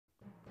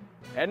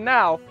And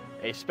now,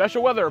 a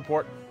special weather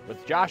report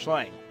with Josh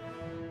Lange.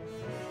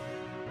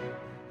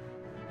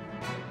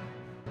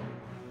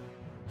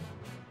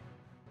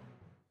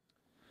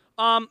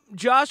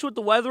 Josh with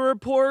the weather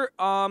report.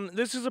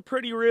 This is a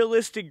pretty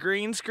realistic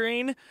green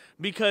screen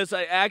because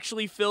it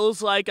actually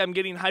feels like I'm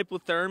getting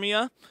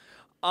hypothermia.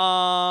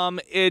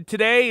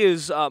 Today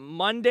is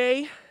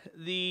Monday.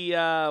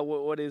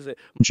 What is it?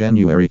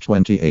 January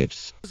 28th.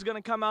 This is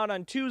gonna come out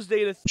on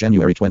Tuesday.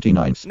 January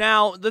 29th.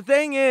 Now the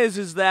thing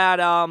is that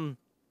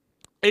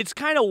it's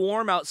kind of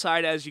warm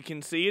outside, as you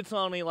can see. It's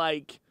only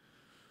like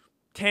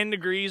 10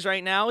 degrees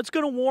right now. It's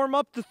gonna warm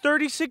up to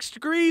 36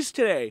 degrees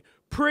today.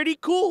 Pretty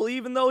cool,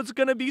 even though it's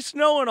gonna be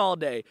snowing all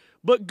day.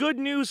 But good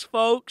news,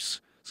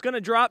 folks. It's gonna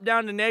drop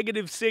down to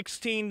negative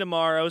 16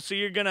 tomorrow, so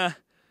you're gonna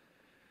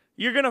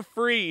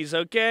freeze,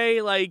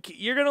 okay? Like,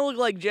 you're gonna look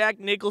like Jack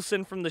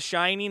Nicholson from The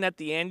Shining at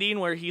the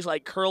ending where he's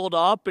like curled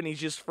up and he's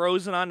just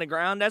frozen on the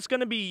ground. That's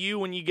gonna be you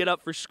when you get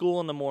up for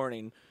school in the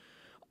morning.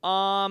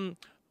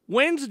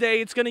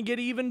 Wednesday, it's gonna get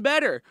even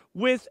better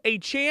with a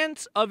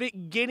chance of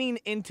it getting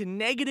into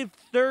negative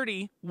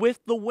 30 with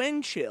the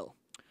wind chill.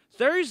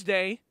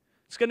 Thursday,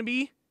 it's going to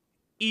be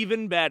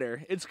even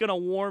better. It's going to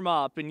warm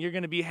up, and you're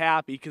going to be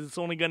happy because it's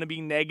only going to be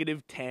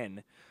negative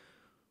 10.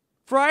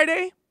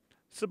 Friday,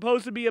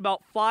 supposed to be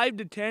about 5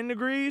 to 10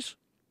 degrees.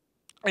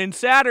 And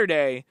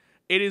Saturday,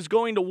 it is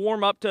going to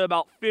warm up to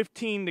about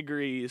 15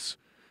 degrees.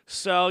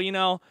 So,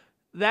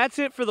 that's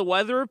it for the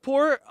weather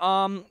report.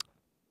 I'm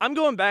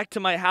going back to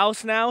my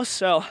house now,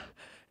 so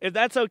if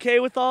that's okay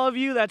with all of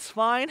you, that's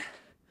fine.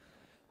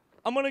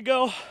 I'm going to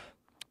go.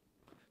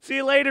 See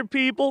you later,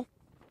 people.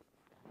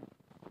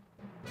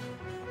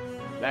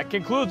 That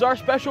concludes our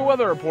special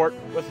weather report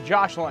with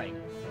Josh Lange.